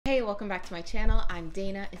Hey, welcome back to my channel. I'm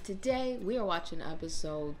Dana, and today we are watching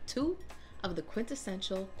episode 2 of the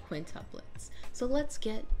Quintessential Quintuplets. So let's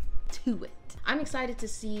get to it. I'm excited to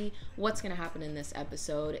see what's going to happen in this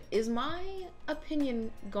episode. Is my opinion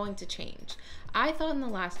going to change? I thought in the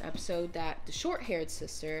last episode that the short-haired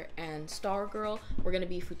sister and Star Girl were going to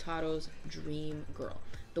be Fuutarou's dream girl.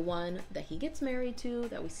 The one that he gets married to,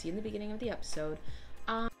 that we see in the beginning of the episode.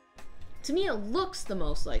 To me, it looks the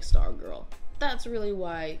most like Star Girl. That's really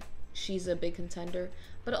why she's a big contender.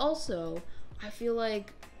 But also, I feel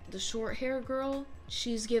like the short hair girl,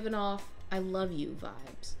 she's giving off I love you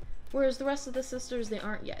vibes. Whereas the rest of the sisters, they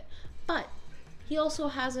aren't yet. But he also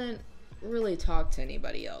hasn't really talked to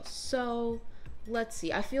anybody else. So let's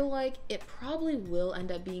see. I feel like it probably will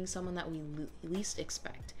end up being someone that we least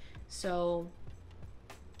expect. So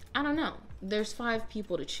I don't know. There's 5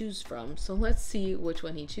 people to choose from. So let's see which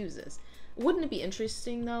one he chooses. Wouldn't it be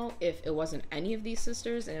interesting though if it wasn't any of these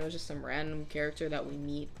sisters and it was just some random character that we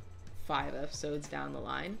meet 5 episodes down the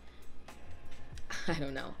line? I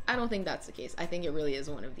don't know. I don't think that's the case. I think it really is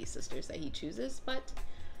one of these sisters that he chooses, but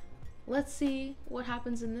let's see what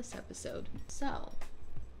happens in this episode. So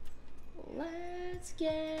let's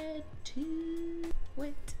get to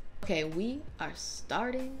it. Okay, we are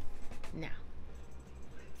starting now.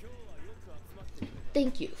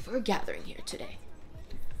 Thank you for gathering here today.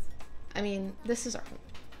 I mean, this is our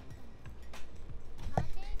home.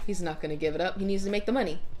 He's not gonna give it up. He needs to make the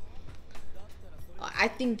money. I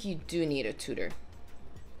think you do need a tutor.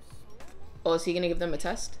 Oh, is he gonna give them a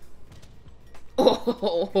test?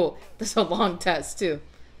 Oh, this is a long test too.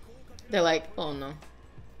 They're like, oh no.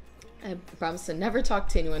 I promise to never talk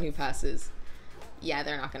to anyone who passes. Yeah,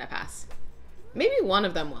 they're not gonna pass. Maybe one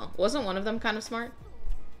of them will. Wasn't one of them kind of smart?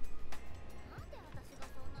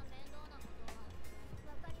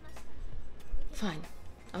 Fine,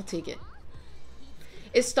 I'll take it.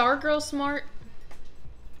 Is Star Girl smart?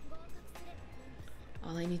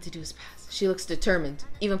 All I need to do is pass. She looks determined.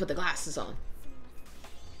 Even put the glasses on.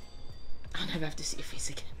 I'll never have to see your face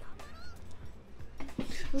again.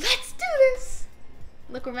 Let's do this!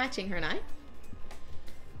 Look, we're matching her and I.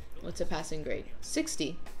 What's a passing grade?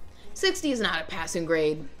 60. 60 is not a passing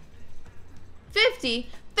grade. 50?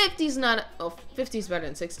 50 is not... Oh, 50 is better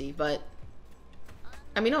than 60, but...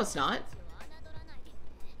 I mean, no, it's not.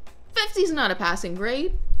 50 is not a passing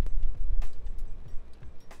grade.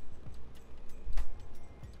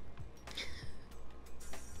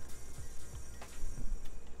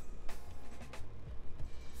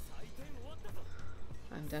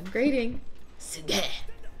 I'm done grading. Suge.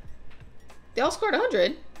 They all scored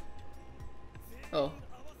 100. Oh.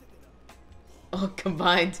 Oh,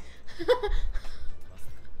 combined.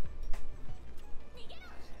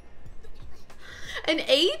 An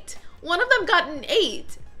 8? One of them got an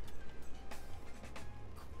 8.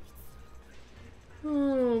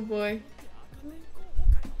 Oh boy.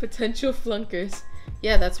 Potential flunkers.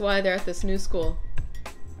 Yeah, that's why they're at this new school.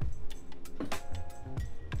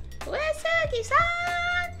 Uesugi-san!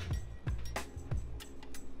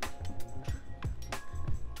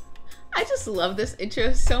 I just love this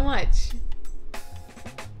intro so much.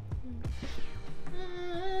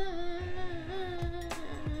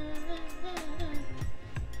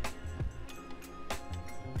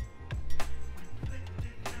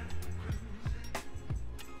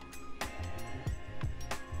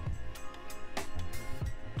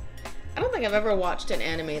 I don't think I've ever watched an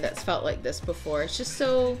anime that's felt like this before. It's just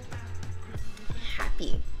so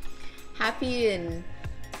happy. Happy and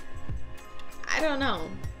I don't know.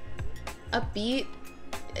 Upbeat.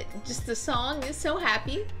 Just the song is so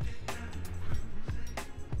happy.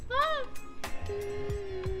 Ah.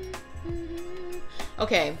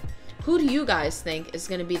 Okay, who do you guys think is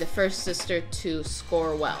going to be the first sister to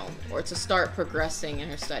score well or to start progressing in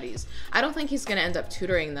her studies? I don't think he's going to end up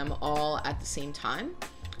tutoring them all at the same time.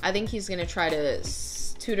 I think he's going to try to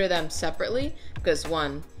tutor them separately because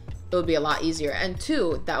 1, it would be a lot easier, and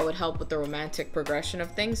 2, that would help with the romantic progression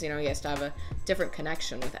of things. You know, he has to have a different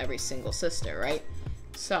connection with every single sister, right?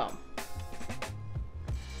 So,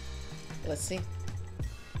 let's see.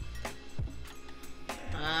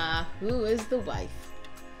 Who is the wife?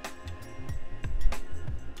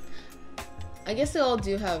 I guess they all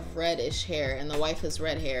do have reddish hair, and the wife has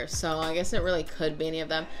red hair, so I guess it really could be any of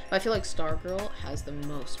them. But I feel like Star Girl has the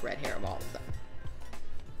most red hair of all of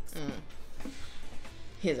them.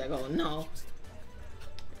 He's like, oh no.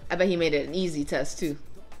 I bet he made it an easy test too.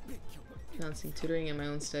 Balancing tutoring and my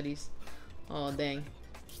own studies. Oh dang.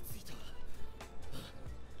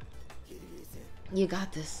 You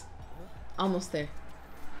got this. Almost there.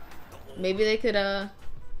 Maybe they could,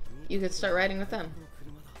 you could start riding with them.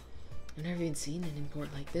 I've never even seen an import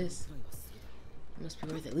like this. It must be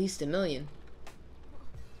worth at least $1 million.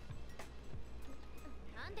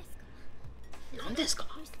 Stop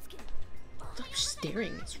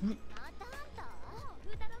staring. It's rude.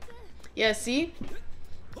 Yeah, see?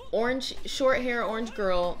 Orange, short hair, orange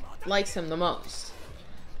girl likes him the most.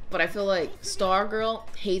 But I feel like Star Girl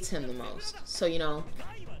hates him the most. So, you know,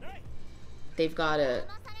 they've got to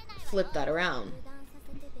flip that around.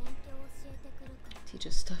 Teach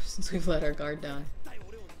us stuff since we've let our guard down.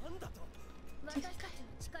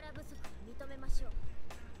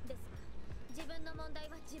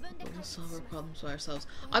 We'll solve our problems by ourselves.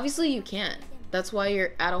 Obviously you can't. That's why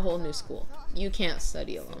you're at a whole new school. You can't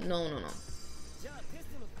study alone. No, no, no.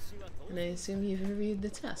 And I assume you've reviewed the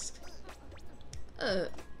test.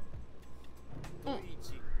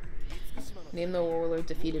 Name the warlord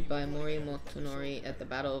defeated by Mori Motonori at the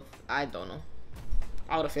battle of... I don't know.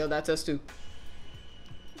 I would have failed that test too.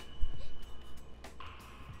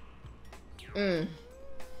 Shake,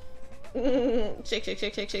 shake,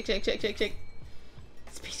 shake, shake, shake, shake, shake, shake, shake.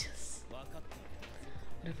 Speechless. What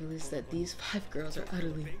I feel is that these 5 girls are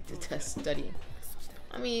utterly detest studying.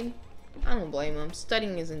 I mean, I don't blame them.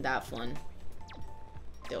 Studying isn't that fun.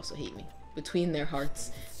 They also hate me. Between their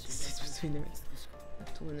hearts. This is between their hearts. I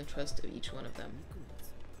have to win the trust of each one of them.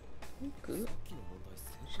 Miku?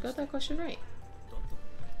 She got that question right.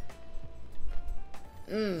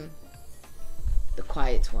 The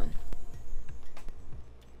quiet one.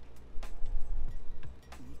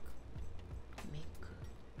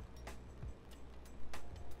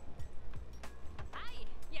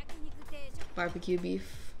 Barbecue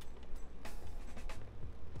beef.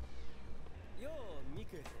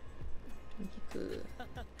 Miku.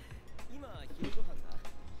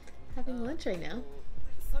 Having lunch right now.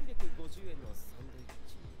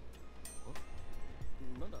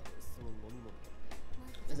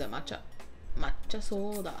 Is that matcha? Matcha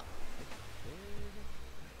soda.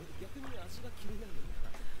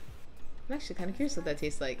 I'm actually kind of curious what that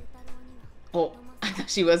tastes like. Oh, I thought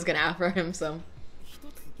she was gonna offer him some.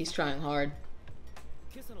 He's trying hard.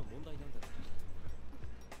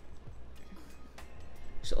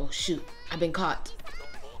 So, oh shoot, I've been caught.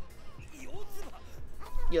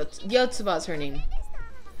 Yotsuba's her name.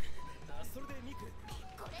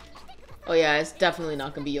 Oh yeah, it's definitely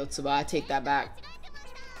not gonna be Yotsuba. I take that back.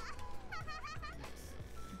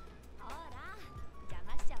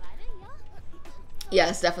 Yeah,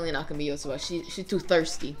 it's definitely not gonna be Yotsuba. She's too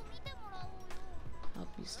thirsty. Help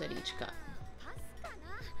you study Ichika.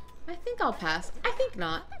 I think I'll pass. I think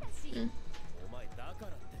not.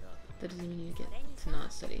 That doesn't mean you get to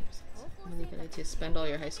not study. It's a really good idea to spend all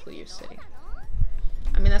your high school years studying.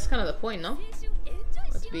 I mean, that's kind of the point, no?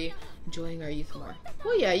 Let's be enjoying our youth more.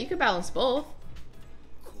 Well, yeah, you can balance both.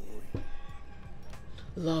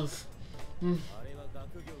 Love.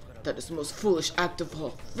 That is the most foolish act of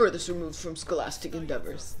all, furthest removed from scholastic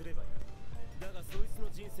endeavors.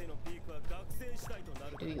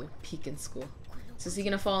 There you go, peak in school. So is he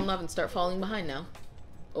gonna fall in love and start falling behind now?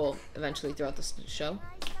 Well, eventually throughout the show.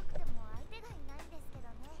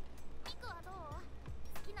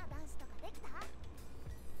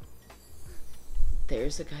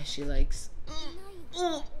 There's the guy she likes.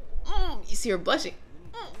 You see her blushing.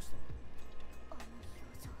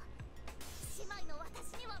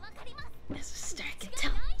 As a star can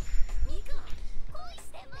tell. Miku's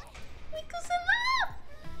in love!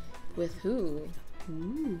 With who?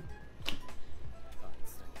 Ooh.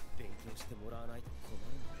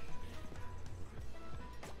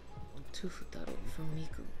 To Fuutarou from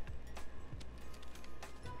Miku.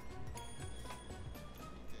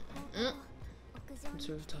 It's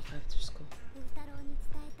Rooftop after school.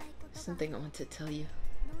 Something I want to tell you.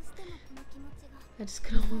 I just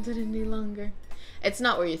couldn't hold it any longer. It's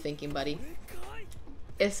not what you're thinking, buddy.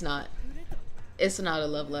 It's not. It's not a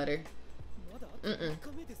love letter.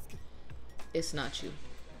 It's not you.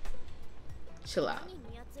 Chill out.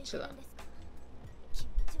 Chill out.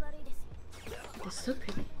 It's so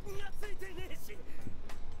pretty.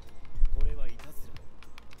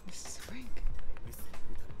 This is Frank.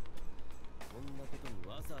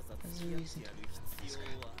 There's a reason to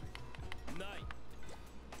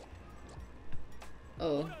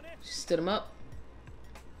oh, she stood him up.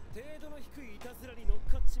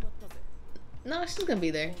 No, she's gonna be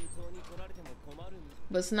there.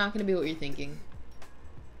 But it's not gonna be what you're thinking.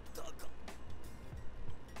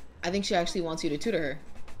 I think she actually wants you to tutor her.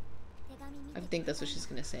 I think that's what she's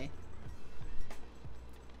gonna say.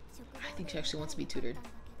 I think she actually wants to be tutored.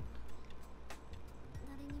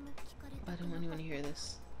 I don't want anyone to hear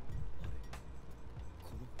this.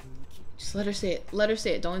 Just let her say it. Let her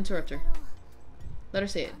say it. Don't interrupt her. Let her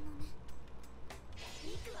say it.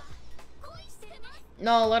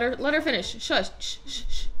 No, let her finish. Shush. Shh, shh,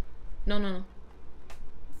 shh. No, no, no.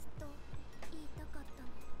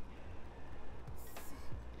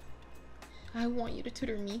 I want you to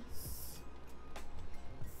tutor me.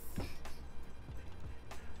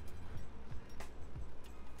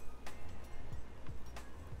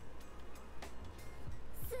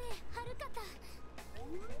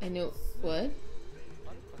 I knew what?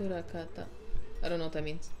 Kurakata. I don't know what that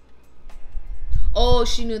means. Oh,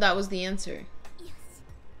 she knew that was the answer.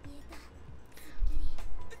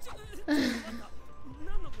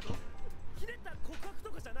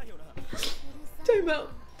 Time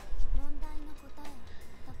out.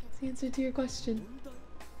 It's the answer to your question.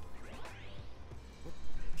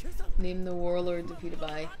 Name the warlord defeated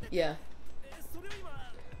by. Yeah.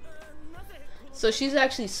 So she's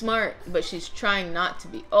actually smart, but she's trying not to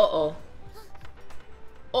be. Uh-oh.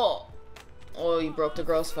 Oh. Oh, you broke the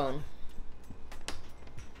girl's phone.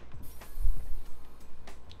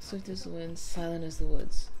 Swift as the wind, silent as the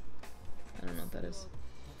woods. I don't know what that is.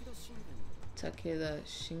 Takeda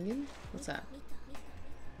Shingen? What's that?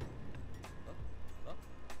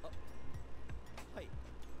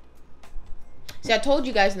 See, I told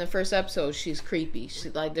you guys in the first episode she's creepy. She,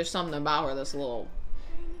 like, there's something about her that's a little,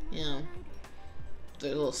 you know,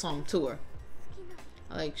 there's a little something to her.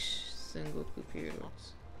 I like Sengoku period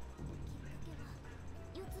works.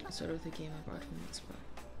 I started with a game I brought from Yotsuba.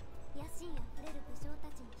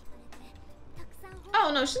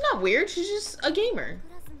 Oh no, she's not weird. She's just a gamer.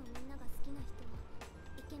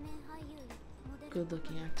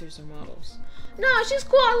 Good-looking actors or models. No, she's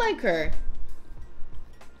cool. I like her.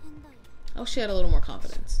 Oh, she had a little more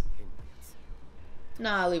confidence.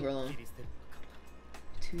 Nah, I'll leave her alone.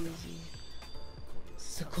 Too easy.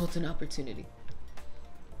 It's a golden opportunity.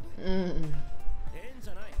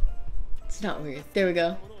 It's not weird. There we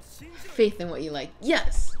go. Faith in what you like.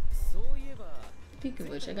 Yes! Speaking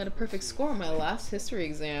of which, I got a perfect score on my last history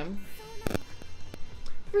exam.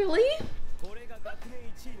 Really?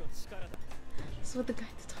 That's what the guy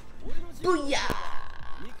to talk about. Booyah!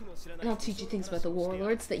 And I'll teach you things about the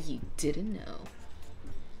warlords that you didn't know.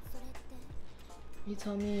 You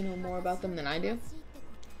tell me you know more about them than I do?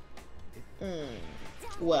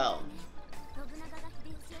 Well,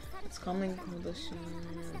 it's common coalition,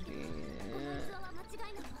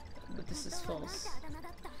 but this is false.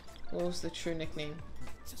 What was the true nickname?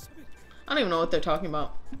 I don't even know what they're talking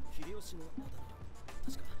about.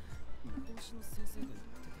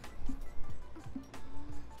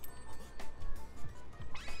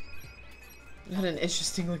 What an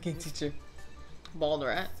interesting looking teacher. Bald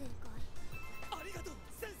rat.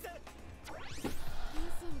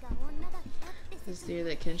 This theory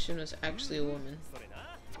that Kenshin was actually a woman.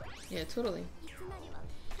 Yeah, totally.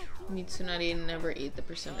 Mitsunari never ate the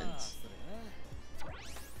persimmons.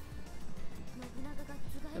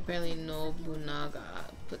 Apparently Nobunaga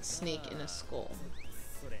put snake in a skull.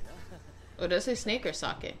 Oh, does it say snake or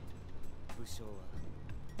sake?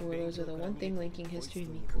 Warlords are the one thing linking history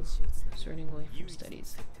and Miku, turning away from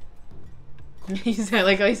studies. He's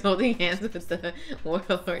like how he's holding hands with the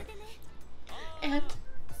warlord. And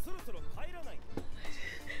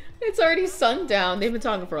it's already sundown. They've been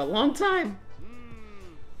talking for a long time.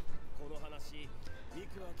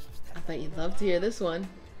 I bet you'd love to hear this one.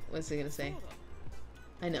 What's he gonna say?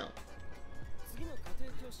 I know.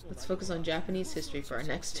 Let's focus on Japanese history for our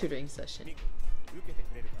next tutoring session.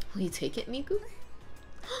 Will you take it, Miku?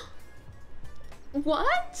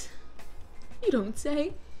 What? You don't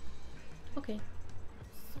say. Okay.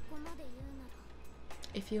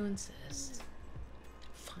 If you insist.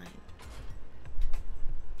 Fine.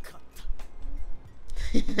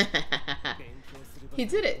 He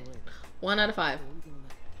did it. 1 out of 5.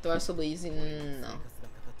 The rest will be easy. No.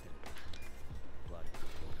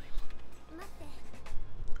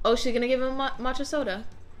 Oh, she's gonna give him matcha soda.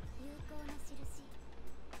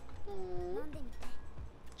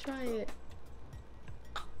 Try it.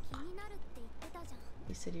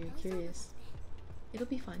 You said you were curious. It'll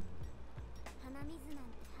be fun.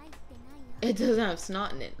 It doesn't have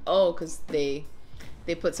snot in it. Oh, because they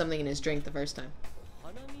put something in his drink the first time.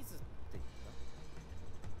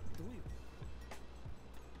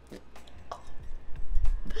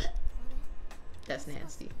 That's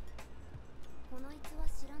nasty.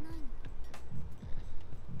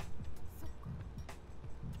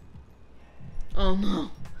 Oh no.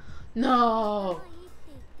 No.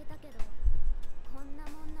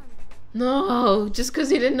 No, just because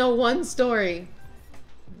he didn't know one story.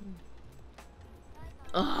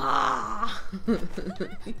 Ah.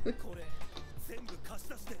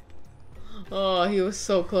 Oh, he was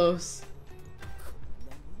so close.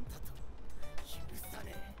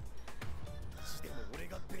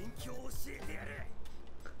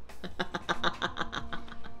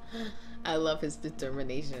 I love his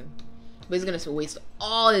determination. But he's gonna waste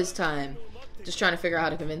all his time just trying to figure out how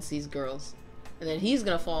to convince these girls. And then he's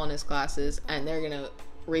gonna fall in his classes and they're gonna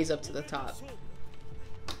raise up to the top.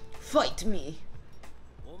 Fight me!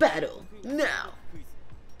 Battle! Now!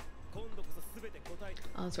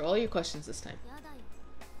 I'll answer all your questions this time.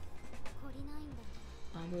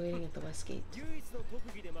 I'm waiting at the west gate.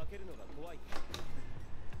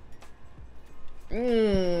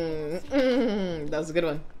 That was a good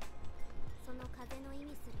one.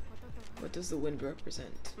 What does the wind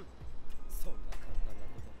represent?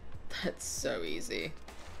 That's so easy.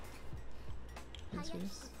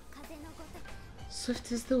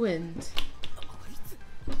 Swift is the wind.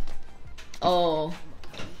 Oh.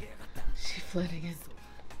 She fled again.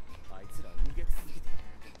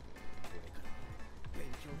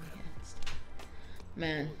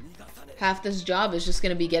 Man, half this job is just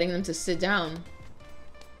gonna be getting them to sit down.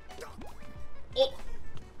 Oh.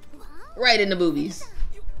 Right in the boobies.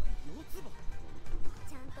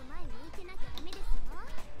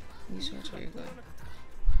 You should watch where you're going.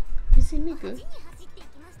 You see Miku?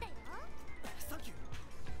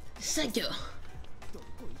 Thank you.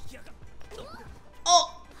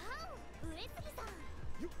 Oh!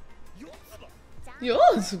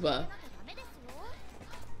 Yotsuba!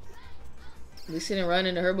 At least he didn't run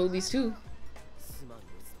into her boobies too.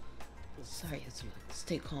 Sorry, Yotsuba.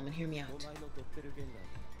 Stay calm and hear me out.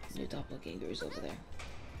 Your doppelganger is over there.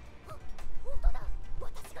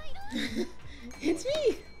 It's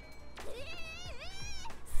me!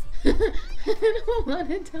 I don't want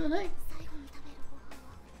to die.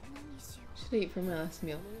 Should I eat for my last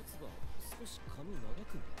meal?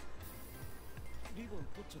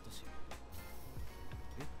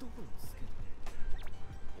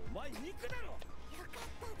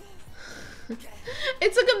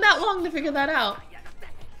 It took him that long to figure that out.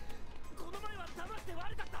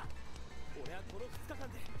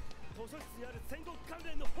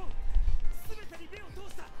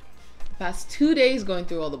 Past 2 days going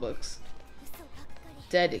through all the books.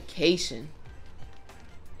 Dedication.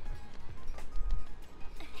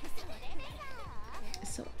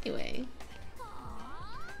 So anyway.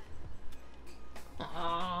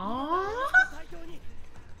 Aww.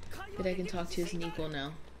 But I can talk to you as an equal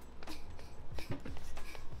now.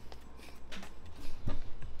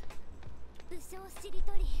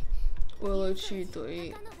 Warlord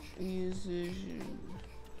Fuutarou Uesugi.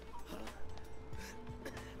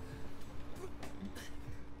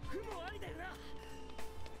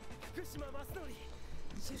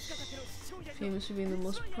 Famous for being the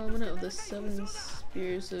most prominent of the 7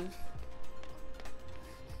 spears of...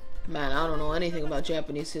 Man, I don't know anything about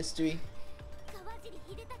Japanese history.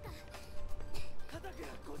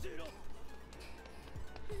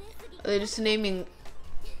 Are they just naming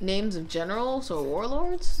names of generals or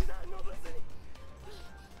warlords?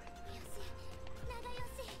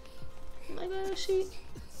 Nagayoshi.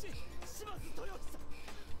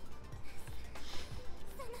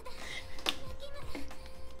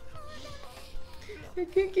 I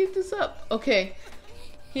can't keep this up. Okay.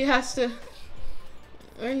 He has to...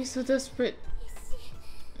 Why are you so desperate?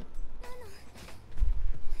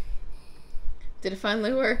 Did it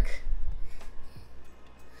finally work?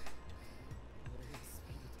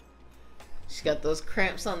 She got those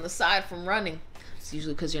cramps on the side from running. It's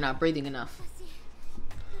usually because you're not breathing enough.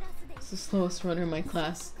 It's the slowest runner in my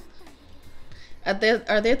class. Are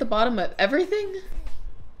they at the bottom of everything?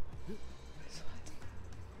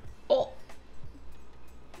 Oh!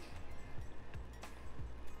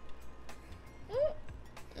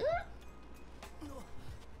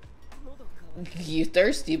 You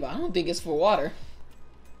thirsty, but I don't think it's for water.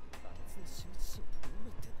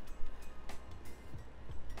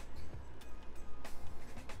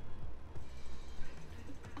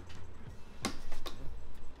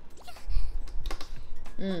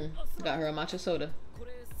 Got her a matcha soda.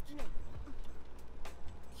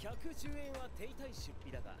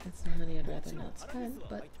 That's the money I'd rather not spend,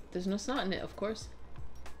 but there's no snot in it, of course.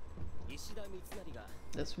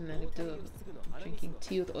 That's from the anecdote of drinking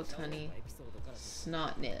tea with otani,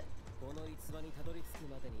 snot in it.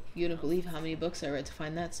 You wouldn't believe how many books I read to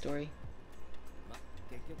find that story.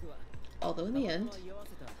 Although in the end,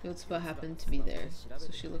 Yotsuba happened to be there, so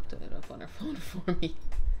she looked it up on her phone for me.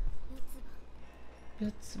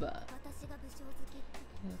 Yotsuba.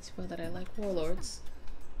 Yotsuba that I like warlords.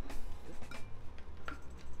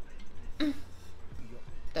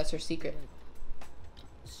 That's her secret.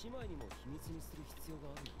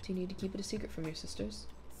 Do you need to keep it a secret from your sisters?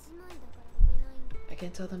 I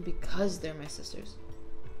can't tell them because they're my sisters.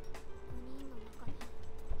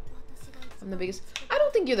 I'm the biggest. I don't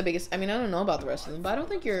don't think you're the biggest. I mean, I don't know about the rest of them, but I don't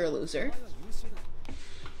think you're a loser.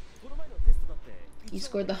 You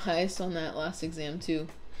scored the highest on that last exam too.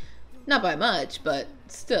 Not by much, but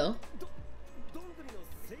still.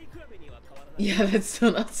 Yeah, that's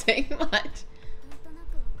still not saying much.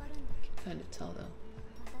 Kind of tell though.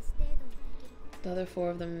 The other 4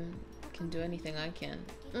 of them can do anything I can.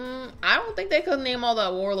 I don't think they could name all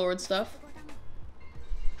that warlord stuff.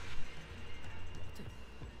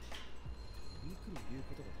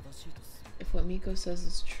 If what Miko says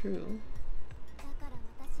is true,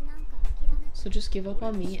 so just give up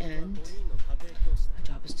on me, and my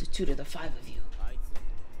job is to tutor the 5 of you.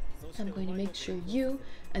 I'm going to make sure you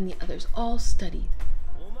and the others all study.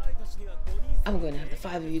 I'm going to have the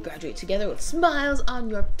 5 of you graduate together with smiles on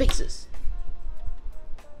your faces.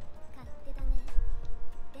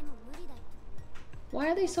 Why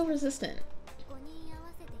are they so resistant?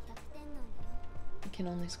 You can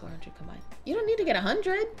only score 100 combined. You don't need to get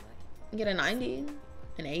 100. You get a 90,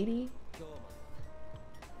 an 80.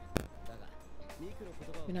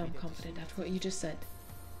 You know I'm confident after what you just said.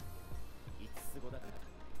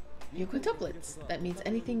 You're quintuplets. That means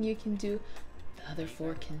anything you can do, the other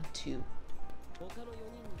 4 can too.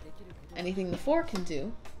 Anything the 4 can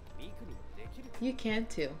do, you can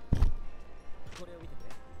too.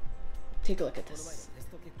 Take a look at this.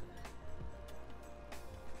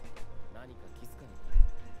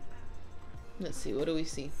 Let's see, what do we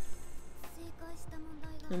see?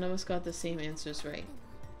 None of us got the same answers right.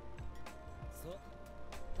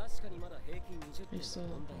 There's still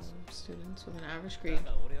students with an average grade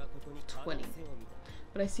of 20.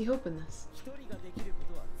 But I see hope in this.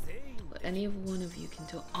 What any one of you can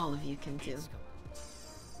do, all of you can do.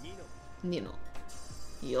 Nino,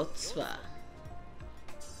 Yotsuba,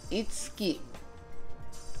 Itsuki,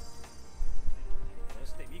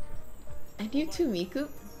 and you too, Miku.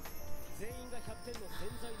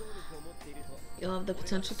 You'll have the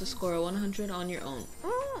potential to score a 100 on your own.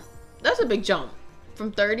 That's a big jump.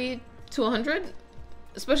 From 30 to 100?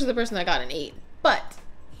 Especially the person that got an 8. But,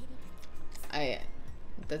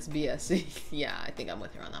 that's BS. Yeah, I think I'm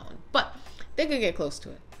with her on that one. But, they could get close to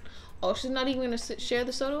it. Oh, she's not even going to share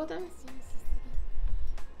the soda with them?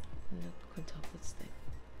 The quintuplets thing.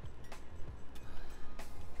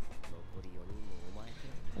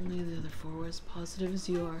 Only the other 4 were as positive as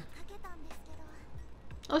you are.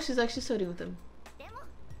 Oh, she's actually studying with them.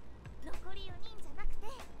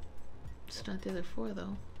 It's not the other 4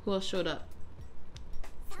 though. Who else showed up?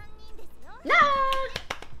 Nah!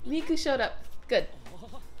 Miku showed up. Good.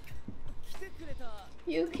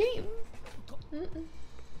 You came.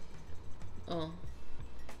 Oh.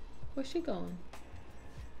 Where's she going?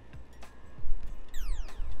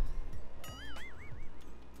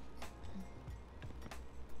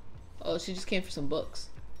 Oh, she just came for some books.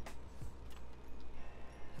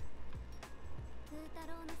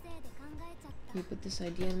 You put this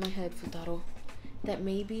idea in my head, Fuutarou, that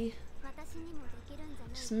maybe,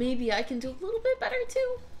 just maybe I can do a little bit better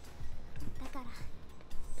too.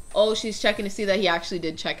 Oh, she's checking to see that he actually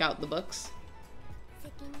did check out the books.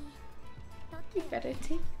 You better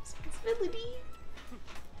take responsibility.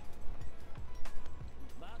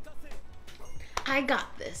 I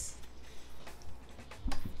got this.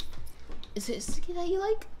 Is it sticky that you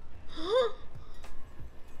like?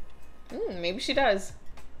 Maybe she does.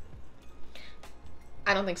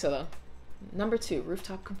 I don't think so though. Number 2,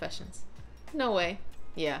 Rooftop Confessions. No way.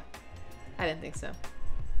 Yeah, I didn't think so.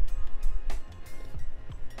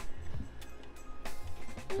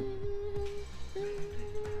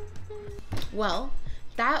 Well,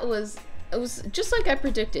 it was just like I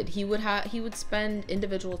predicted. He would spend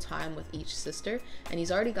individual time with each sister, and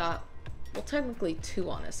he's already got, well, technically 2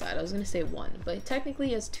 on his side. I was gonna say 1, but technically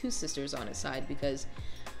he has 2 sisters on his side because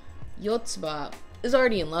Yotsuba is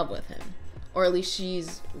already in love with him. Or at least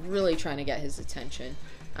she's really trying to get his attention.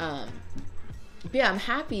 But yeah, I'm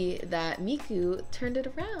happy that Miku turned it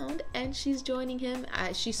around and she's joining him.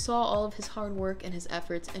 She saw all of his hard work and his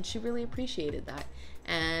efforts, and she really appreciated that.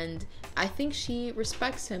 And I think she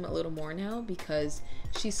respects him a little more now because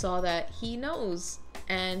she saw that he knows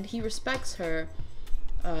and he respects her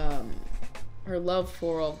love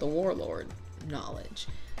for all of the warlord knowledge.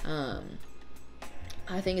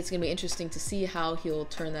 I think it's gonna be interesting to see how he'll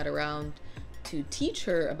turn that around to teach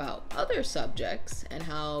her about other subjects and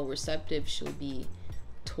how receptive she'll be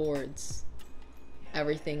towards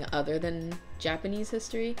everything other than Japanese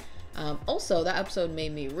history. Also, that episode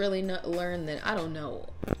made me really learn that I don't know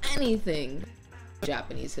anything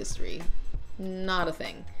Japanese history. Not a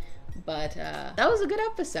thing. But that was a good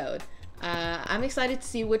episode. I'm excited to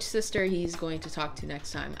see which sister he's going to talk to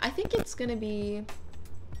next time. I think it's gonna be...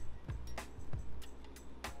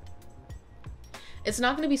 It's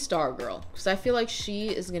not gonna be Star Girl, because I feel like she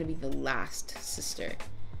is gonna be the last sister.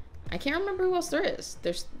 I can't remember who else there is.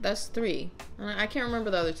 That's 3. I can't remember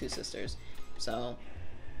the other 2 sisters. So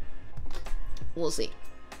we'll see.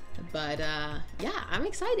 But yeah, I'm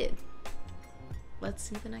excited. Let's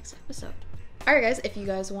see the next episode. Alright guys, if you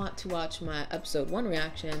guys want to watch my episode 1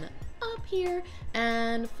 reaction up here,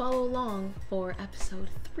 and follow along for episode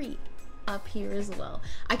 3 up here as well.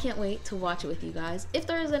 I can't wait to watch it with you guys. If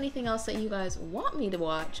there is anything else that you guys want me to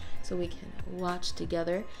watch so we can watch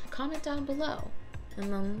together, comment down below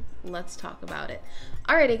and then let's talk about it.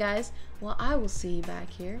 Alrighty guys, well I will see you back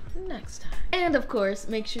here next time. And of course,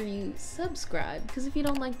 make sure you subscribe, because if you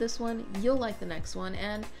don't like this one, you'll like the next one,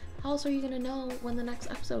 and how else are you gonna know when the next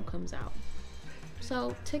episode comes out?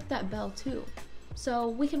 So tick that bell too, so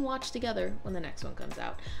we can watch together when the next one comes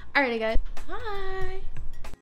out. Alrighty guys, bye!